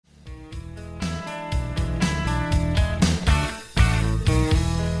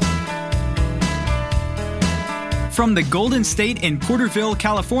From the Golden State in Porterville,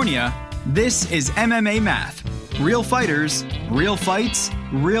 California, this is MMA Math. Real fighters, real fights,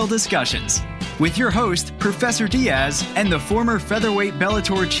 real discussions. With your host, Professor Diaz, and the former featherweight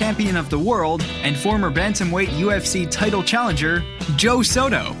Bellator champion of the world and former bantamweight UFC title challenger, Joe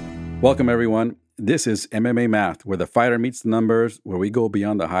Soto. Welcome, everyone. This is MMA Math, where the fighter meets the numbers, where we go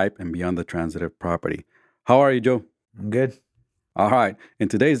beyond the hype and beyond the transitive property. How are you, Joe? I'm good. All right. In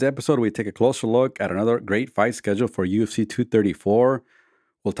today's episode, we take a closer look at another great fight schedule for UFC 234.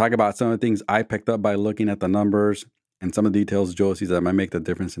 We'll talk about some of the things I picked up by looking at the numbers and some of the details Joe sees that might make the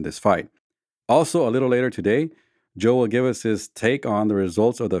difference in this fight. Also, a little later today, Joe will give us his take on the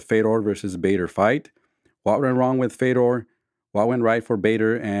results of the Fedor versus Bader fight, what went wrong with Fedor, what went right for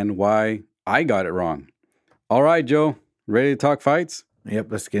Bader, and why I got it wrong. All right, Joe, ready to talk fights? Yep,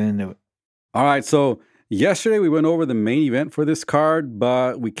 let's get into it. All right, so yesterday we went over the main event for this card,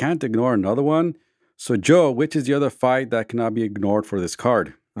 but we can't ignore another one. So, Joe, which is the other fight that cannot be ignored for this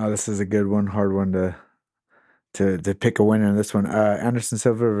card? Oh, this is a good one, hard one to pick a winner in this one. Anderson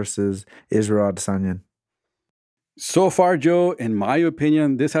Silva versus Israel Adesanya. So far, Joe, in my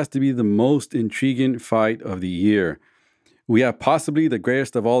opinion, this has to be the most intriguing fight of the year. We have possibly the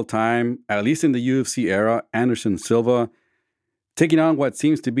greatest of all time, at least in the UFC era, Anderson Silva, taking on what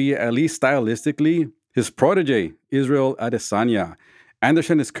seems to be, at least stylistically, his protege, Israel Adesanya.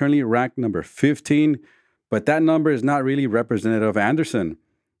 Anderson is currently ranked number 15, but that number is not really representative of Anderson.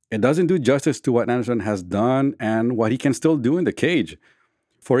 It doesn't do justice to what Anderson has done and what he can still do in the cage.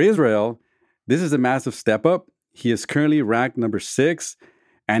 For Israel, this is a massive step up. He is currently ranked number 6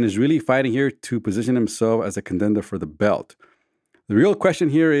 and is really fighting here to position himself as a contender for the belt. The real question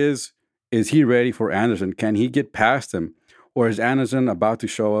here is he ready for Anderson? Can he get past him? Or is Anderson about to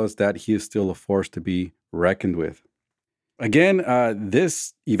show us that he is still a force to be reckoned with? Again,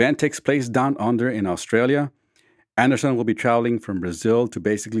 this event takes place down under in Australia. Anderson will be traveling from Brazil to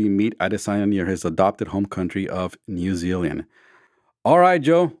basically meet Adesanya near his adopted home country of New Zealand. All right,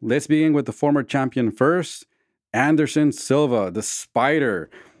 Joe, let's begin with the former champion first. Anderson Silva, the Spider.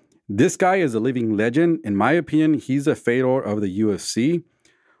 This guy is a living legend. In my opinion, he's a Fedor of the UFC.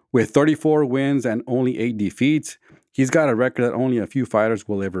 With 34 wins and only 8 defeats, he's got a record that only a few fighters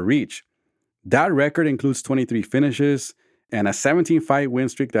will ever reach. That record includes 23 finishes and a 17-fight win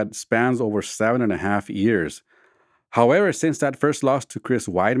streak that spans over 7.5 years. However, since that first loss to Chris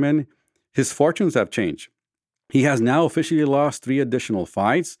Weidman, his fortunes have changed. He has now officially lost 3 additional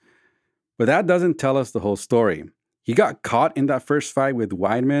fights, but that doesn't tell us the whole story. He got caught in that first fight with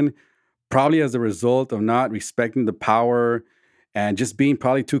Weidman, probably as a result of not respecting the power and just being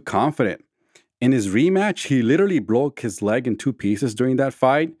probably too confident. In his rematch, he literally broke his leg in 2 pieces during that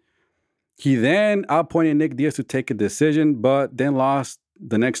fight. He then outpointed Nick Diaz to take a decision, but then lost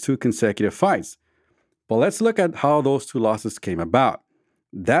the next 2 consecutive fights. But let's look at how those 2 losses came about.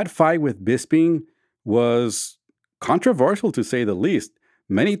 That fight with Bisping was controversial, to say the least.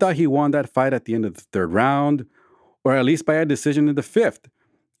 Many thought he won that fight at the end of the 3rd round, or at least by a decision in the 5th.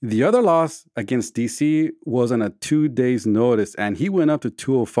 The other loss against DC was on a 2 days notice, and he went up to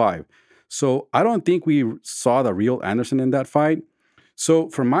 205. So I don't think we saw the real Anderson in that fight. So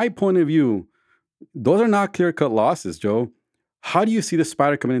from my point of view, those are not clear-cut losses, Joe. How do you see the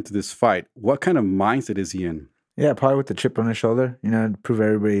Spider coming into this fight? What kind of mindset is he in? Yeah, probably with the chip on his shoulder, to prove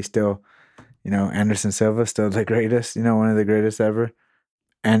everybody still, Anderson Silva, still the greatest, one of the greatest ever.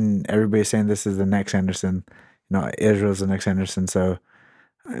 And everybody's saying this is the next Anderson. Israel's the next Anderson, so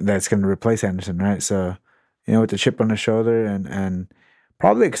that's going to replace Anderson, right? So, with the chip on his shoulder and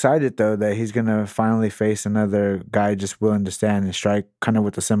probably excited, though, that he's going to finally face another guy just willing to stand and strike kind of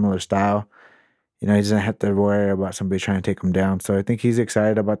with a similar style. He doesn't have to worry about somebody trying to take him down. So I think he's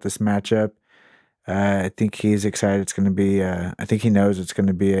excited about this matchup. I think he's excited. It's going to be, I think he knows it's going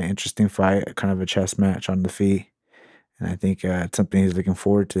to be an interesting fight, kind of a chess match on the feet. And I think it's something he's looking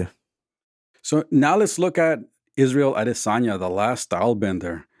forward to. So now let's look at Israel Adesanya, the last style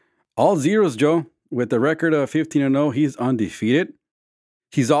bender. All zeros, Joe. With a record of 15-0, he's undefeated.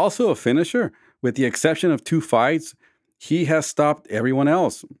 He's also a finisher. With the exception of 2 fights, he has stopped everyone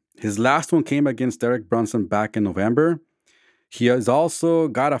else. His last one came against Derek Brunson back in November. He has also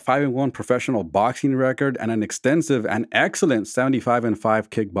got a 5-1 professional boxing record and an extensive and excellent 75-5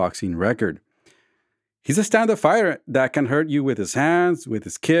 kickboxing record. He's a stand-up fighter that can hurt you with his hands, with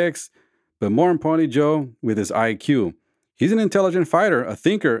his kicks, but more importantly, Joe, with his IQ. He's an intelligent fighter, a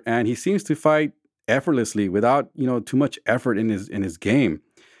thinker, and he seems to fight effortlessly without, too much effort in his game.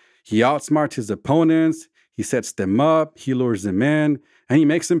 He outsmarts his opponents, he sets them up, he lures them in, and he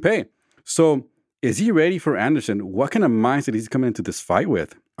makes them pay. So, is he ready for Anderson? What kind of mindset is he coming into this fight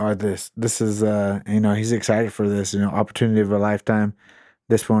with? or this is he's excited for this, opportunity of a lifetime.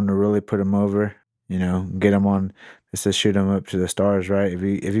 This one to really put him over, get him on. This is shoot him up to the stars, right?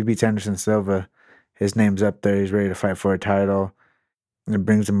 If he beats Anderson Silva, his name's up there. He's ready to fight for a title. And it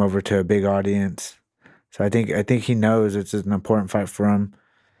brings him over to a big audience. So I think he knows it's an important fight for him.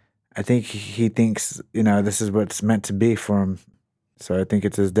 I think he thinks, this is what's meant to be for him. So I think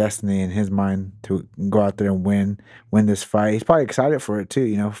it's his destiny in his mind to go out there and win this fight. He's probably excited for it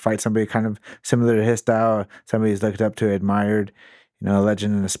too, fight somebody kind of similar to his style, somebody he's looked up to, admired, a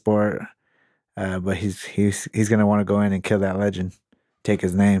legend in the sport. But he's going to want to go in and kill that legend, take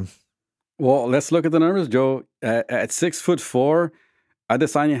his name. Well, let's look at the numbers, Joe. At 6'4",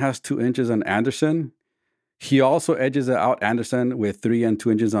 Adesanya has 2 inches on Anderson. He also edges out Anderson with 3 and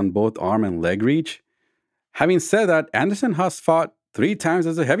 2 inches on both arm and leg reach. Having said that, Anderson has fought 3 times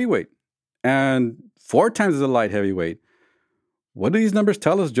as a heavyweight and 4 times as a light heavyweight. What do these numbers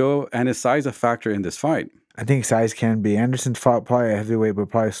tell us, Joe, and is size a factor in this fight? I think size can be. Anderson's fought probably a heavyweight, but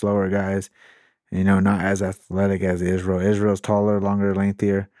probably slower guys. Not as athletic as Israel. Israel's taller, longer,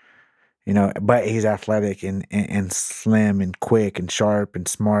 lengthier. But he's athletic and slim and quick and sharp and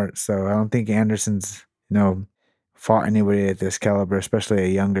smart. So I don't think Anderson's, fought anybody at this caliber, especially a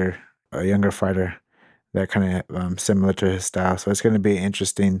younger fighter that kind of similar to his style. So it's going to be an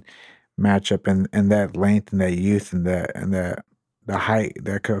interesting matchup, and that length and that youth and the height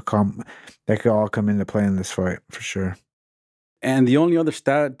that could all come into play in this fight for sure. And the only other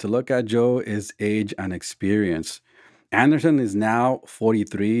stat to look at, Joe, is age and experience. Anderson is now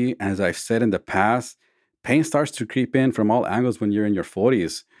 43, and as I've said in the past, pain starts to creep in from all angles when you're in your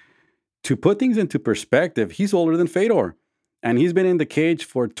 40s. To put things into perspective, he's older than Fedor, and he's been in the cage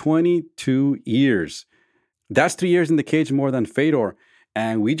for 22 years. That's 3 years in the cage more than Fedor,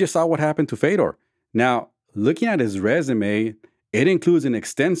 and we just saw what happened to Fedor. Now, looking at his resume, it includes an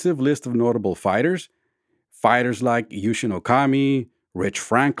extensive list of notable fighters like Yushin Okami, Rich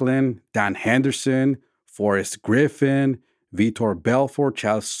Franklin, Dan Henderson, Forrest Griffin, Vitor Belfort,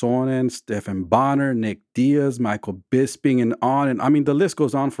 Charles Sonnen, Stephen Bonner, Nick Diaz, Michael Bisping, and on. And I mean, the list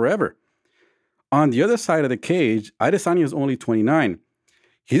goes on forever. On the other side of the cage, Adesanya is only 29.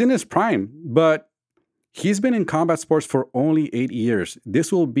 He's in his prime, but he's been in combat sports for only 8 years.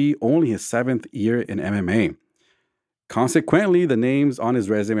 This will be only his 7th year in MMA. Consequently, the names on his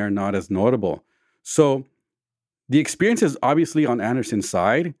resume are not as notable. So the experience is obviously on Anderson's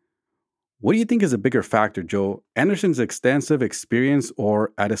side. What do you think is a bigger factor, Joe? Anderson's extensive experience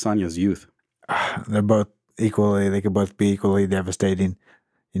or Adesanya's youth? They're both equally, they could both be equally devastating.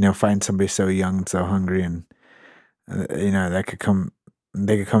 Find somebody so young and so hungry, and they could come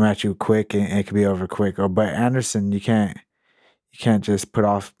at you quick, and it could be over quick. But Anderson, you can't just put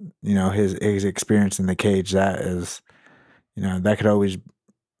off, his experience in the cage. That is, that could always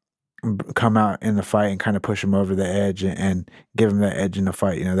come out in the fight and kind of push him over the edge and give him that edge in the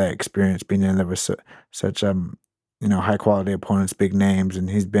fight. That experience being in there with such high quality opponents, big names, and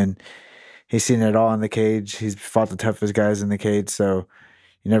he's seen it all in the cage. He's fought the toughest guys in the cage, so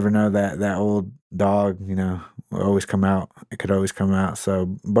you never know that old dog, will always come out. It could always come out.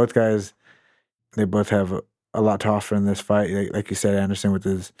 So both guys, they both have a lot to offer in this fight. Like you said, Anderson with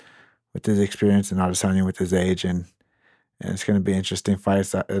his experience, and Adesanya with his age, and it's going to be interesting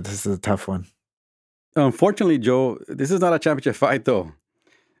fights. This is a tough one. Unfortunately, Joe, this is not a championship fight, though.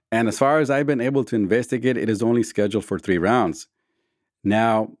 And as far as I've been able to investigate, it is only scheduled for 3 rounds.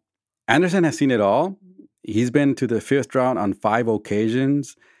 Now, Anderson has seen it all. He's been to the 5th round on 5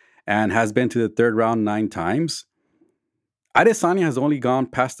 occasions and has been to the 3rd round 9 times. Adesanya has only gone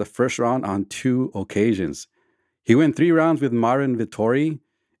past the 1st round on 2 occasions. He went 3 rounds with Marvin Vettori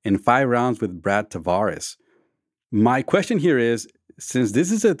and 5 rounds with Brad Tavares. My question here is, since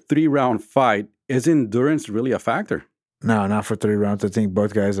this is a 3-round fight, is endurance really a factor? No, not for 3 rounds. I think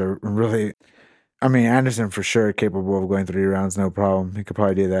both guys are really... Anderson for sure capable of going 3 rounds, no problem. He could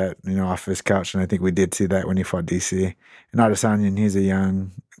probably do that, off his couch, and I think we did see that when he fought DC. And Adesanya, he's a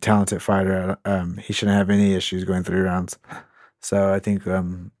young, talented fighter. He shouldn't have any issues going 3 rounds. So I think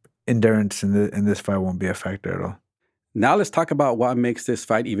endurance in this fight won't be a factor at all. Now let's talk about what makes this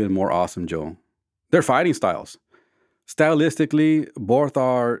fight even more awesome, Joe. Their fighting styles. Stylistically, both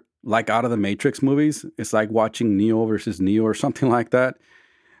are like out of the Matrix movies. It's like watching Neo versus Neo or something like that.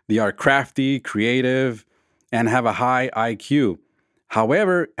 They are crafty, creative, and have a high IQ.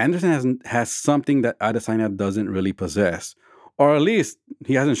 However, Anderson has something that Adesanya doesn't really possess, or at least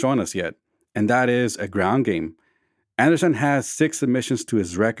he hasn't shown us yet, and that is a ground game. Anderson has 6 submissions to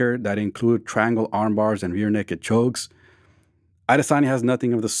his record that include triangle armbars and rear naked chokes. Adesanya has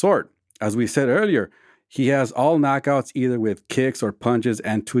nothing of the sort. As we said earlier, He has all knockouts either with kicks or punches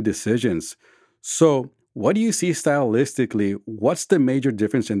and 2 decisions. So, what do you see stylistically? What's the major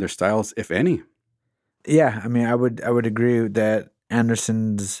difference in their styles, if any? Yeah, I mean, I would agree that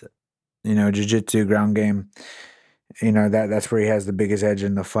Anderson's, jiu-jitsu ground game, that's where he has the biggest edge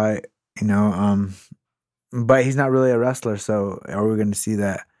in the fight, but he's not really a wrestler, so are we going to see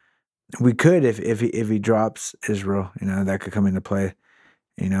that? We could if he drops Israel, that could come into play,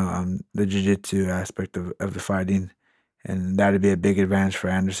 the jiu-jitsu aspect of the fighting, and that'd be a big advantage for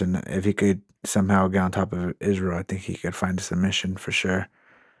Anderson. If he could somehow get on top of Israel, I think he could find a submission for sure.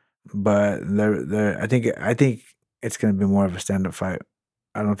 But I think it's going to be more of a stand-up fight.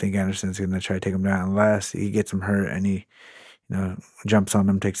 I don't think Anderson's going to try to take him down unless he gets him hurt and he, jumps on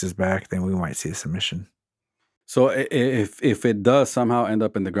him, takes his back. Then we might see a submission. So if it does somehow end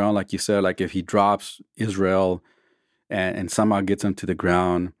up in the ground, like you said, like if he drops Israel and somehow gets him to the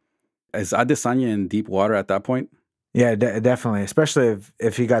ground, is Adesanya in deep water at that point? Yeah, definitely. Especially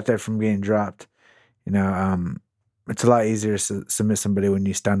if he got there from getting dropped. It's a lot easier to submit somebody when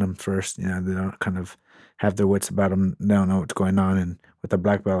you stun them first. They don't kind of have their wits about them. They don't know what's going on. And with a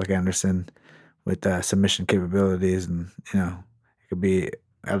black belt like Anderson, with submission capabilities, and it could be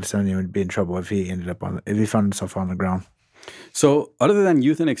Adesanya would be in trouble if he found himself on the ground. So, other than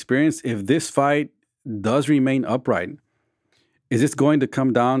youth and experience, if this fight does remain upright, is this going to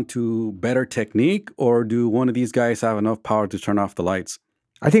come down to better technique, or do one of these guys have enough power to turn off the lights?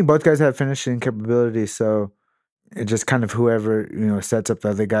 I think both guys have finishing capabilities, so it just kind of whoever sets up the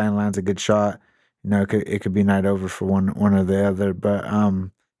other guy and lands a good shot. It could be night over for one or the other. But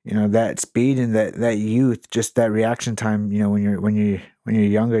that speed and that youth, just that reaction time. When you're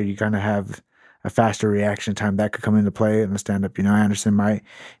younger, you kind of have a faster reaction time that could come into play in the stand up. Anderson might,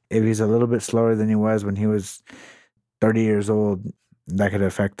 if he's a little bit slower than he was when he was 30 years old, that could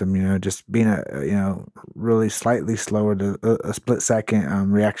affect him. Just being really slightly slower to a split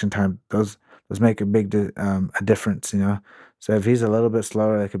second reaction time. Those make a big a difference. So if he's a little bit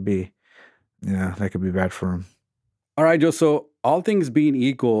slower, that could be bad for him. All right, Joe. So all things being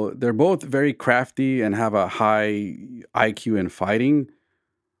equal, they're both very crafty and have a high IQ in fighting.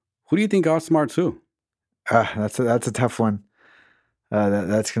 Who do you think outsmarts who? That's a tough one.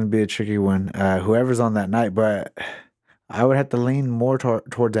 That's going to be a tricky one. Whoever's on that night, but I would have to lean more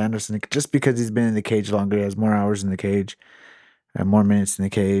towards Anderson just because he's been in the cage longer. He has more hours in the cage, more minutes in the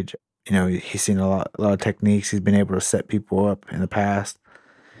cage. He's seen a lot of techniques. He's been able to set people up in the past.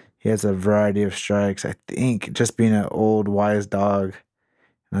 He has a variety of strikes. I think just being an old, wise dog,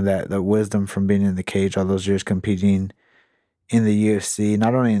 that wisdom from being in the cage all those years competing in the UFC,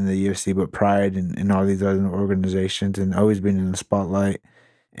 not only in the UFC, but Pride and all these other organizations, and always being in the spotlight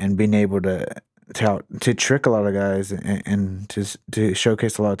and being able to trick a lot of guys and to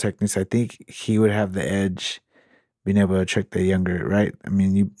showcase a lot of techniques. I think he would have the edge being able to trick the younger, right? I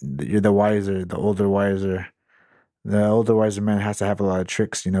mean, you're the wiser, the older, wiser. The older, wiser man has to have a lot of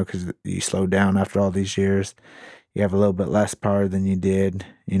tricks, because you slow down after all these years. You have a little bit less power than you did.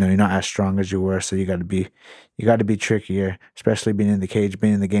 You're not as strong as you were, so you got to be trickier, especially being in the cage,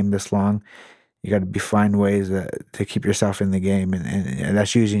 being in the game this long. You got to find ways to keep yourself in the game, and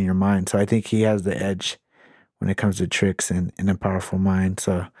that's using your mind. So I think he has the edge when it comes to tricks and a powerful mind.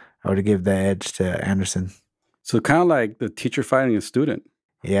 So I would give the edge to Anderson. So kind of like the teacher fighting a student.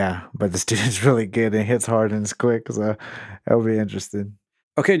 Yeah, but the student's really good and hits hard and it's quick, so that'll be interesting.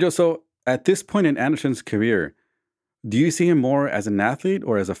 Okay, Joe, so at this point in Anderson's career, do you see him more as an athlete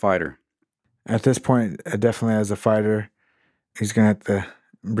or as a fighter? At this point, definitely as a fighter. He's going to have to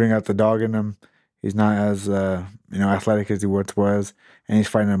bring out the dog in him. He's not as athletic as he once was, and he's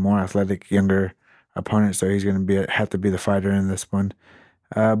fighting a more athletic, younger opponent, so he's going to have to be the fighter in this one.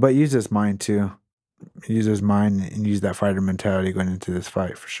 But use his mind too. Use his mind and use that fighter mentality going into this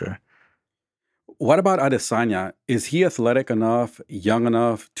fight for sure. What about Adesanya? Is he athletic enough, young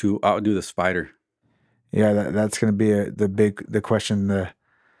enough to outdo this fighter? Yeah, that's going to be the question that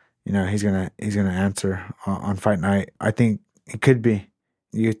he's gonna answer on fight night. I think it could be.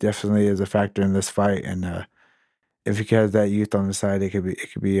 Youth definitely is a factor in this fight, and if he has that youth on the side, it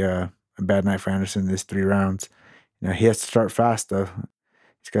could be a bad night for Anderson. This 3 rounds, he has to start fast though.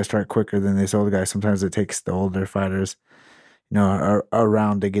 He's got to start quicker than these older guys. Sometimes it takes the older fighters, a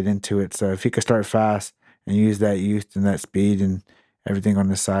round to get into it. So if he could start fast and use that youth and that speed and everything on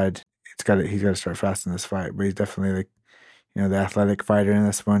the side, he's got to start fast in this fight. But he's definitely the athletic fighter in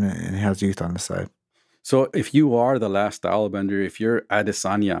this one, and he has youth on the side. So if you are the last stylebender, if you're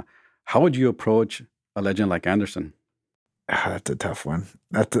Adesanya, how would you approach a legend like Anderson? That's a tough one.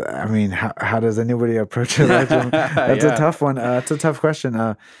 How does anybody approach a legend? That's a tough one. That's a tough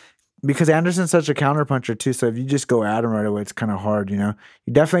question. because Anderson's such a counterpuncher too. So if you just go at him right away, it's kind of hard. You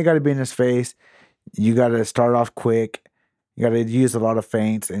definitely got to be in his face. You got to start off quick. You got to use a lot of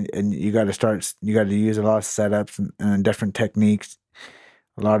feints, and you got to use a lot of setups and different techniques.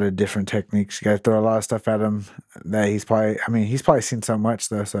 A lot of different techniques. You got to throw a lot of stuff at him that he's probably seen so much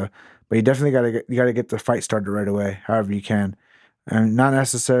though. So, but you definitely got to get the fight started right away, however you can. And not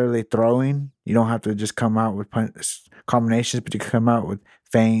necessarily throwing. You don't have to just come out with combinations, but you can come out with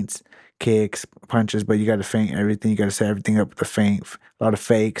feints, kicks, punches. But you got to feint everything. You got to set everything up with a feint. A lot of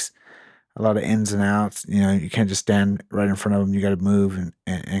fakes, a lot of ins and outs. You can't just stand right in front of them. You got to move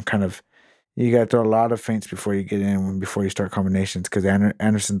and kind of. You got to throw a lot of feints before you get in, before you start combinations, because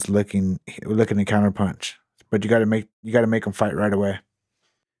Anderson's looking to counterpunch. But you got to make him fight right away.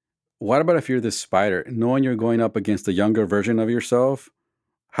 What about if you're this Spider, knowing you're going up against a younger version of yourself?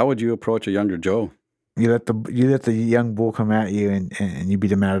 How would you approach a younger Joe? You let the young bull come at you, and you be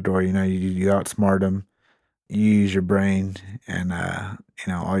the matador. You outsmart him. You use your brain and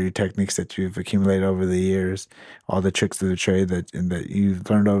all your techniques that you've accumulated over the years, all the tricks of the trade that you've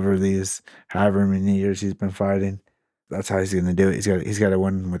learned over these however many years he's been fighting. That's how he's going to do it. He's got to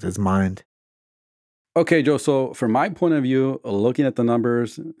win with his mind. Okay, Joe. So from my point of view, looking at the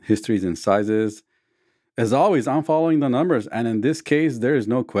numbers, histories, and sizes, as always, I'm following the numbers, and in this case, there is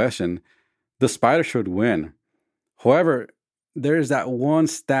no question the Spider should win. However, there's that one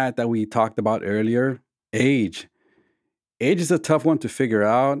stat that we talked about earlier. Age. Age is a tough one to figure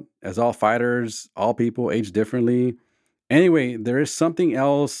out, as all fighters, all people age differently. Anyway, there is something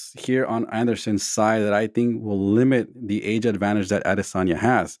else here on Anderson's side that I think will limit the age advantage that Adesanya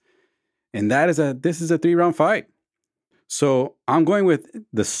has. And that is this is a 3-round fight. So I'm going with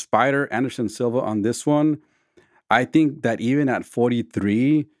the Spider, Anderson Silva, on this one. I think that even at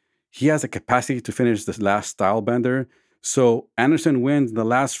 43, he has a capacity to finish this last style bender. So Anderson wins the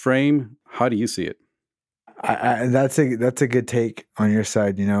last frame. How do you see it? That's a good take on your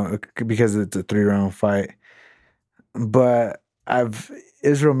side, because it's a 3-round fight. But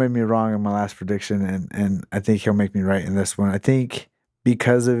Israel made me wrong in my last prediction, and I think he'll make me right in this one. I think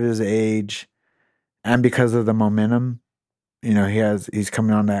because of his age and because of the momentum, he's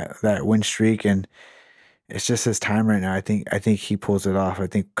coming on that win streak, and it's just his time right now. I think he pulls it off. I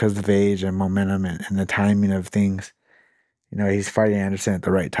think because of age and momentum and the timing of things. He's fighting Anderson at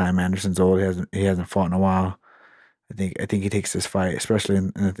the right time. Anderson's old. He hasn't fought in a while. I think he takes this fight, especially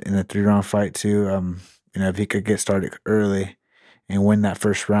in a 3-round fight too. If he could get started early and win that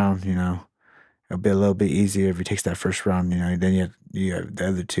first round, it'll be a little bit easier if he takes that first round. Then you have the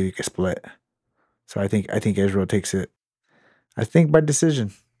other two you can split. So I think Israel takes it. I think by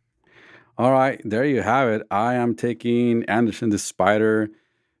decision. All right, there you have it. I am taking Anderson the Spider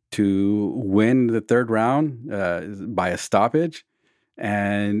to win the 3rd round by a stoppage.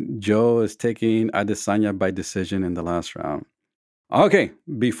 And Joe is taking Adesanya by decision in the last round. Okay,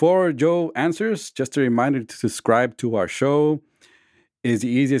 before Joe answers, just a reminder to subscribe to our show. It is the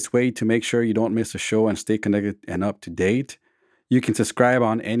easiest way to make sure you don't miss a show and stay connected and up to date. You can subscribe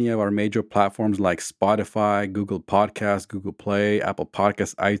on any of our major platforms like Spotify, Google Podcasts, Google Play, Apple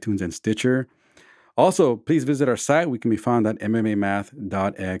Podcasts, iTunes, and Stitcher. Also, please visit our site. We can be found at mmamath.xyz.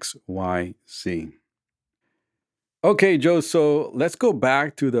 Okay, Joe, so let's go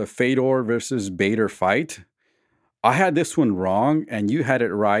back to the Fedor versus Bader fight. I had this one wrong, and you had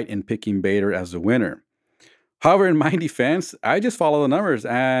it right in picking Bader as the winner. However, in my defense, I just follow the numbers,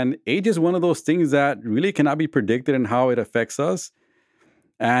 and age is one of those things that really cannot be predicted in how it affects us.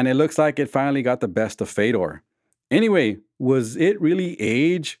 And it looks like it finally got the best of Fedor. Anyway, was it really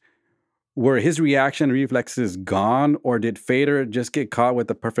age? Were his reaction reflexes gone, or did Fedor just get caught with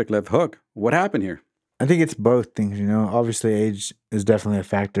the perfect left hook? What happened here? I think it's both things, Obviously, age is definitely a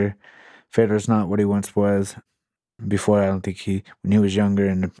factor. Fedor's not what he once was. Before, I don't think when he was younger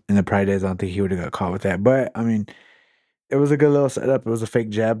in the Pride days, I don't think he would have got caught with that. But, it was a good little setup. It was a fake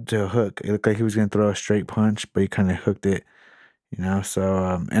jab to a hook. It looked like he was going to throw a straight punch, but he kind of hooked it,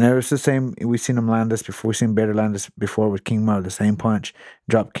 So, and it was the same. We've seen him land this before. We've seen Bader land this before with King Mo, the same punch,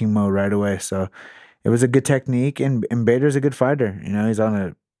 dropped King Mo right away. So, it was a good technique, and Bader's a good fighter. He's on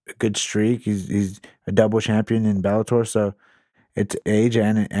a good streak. He's a double champion in Bellator, so it's age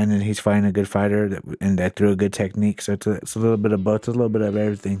and he's fighting a good fighter that threw a good technique. So it's a little bit of both. It's a little bit of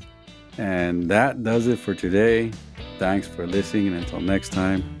everything. And that does it for today. Thanks for listening, and until next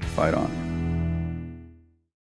time, fight on.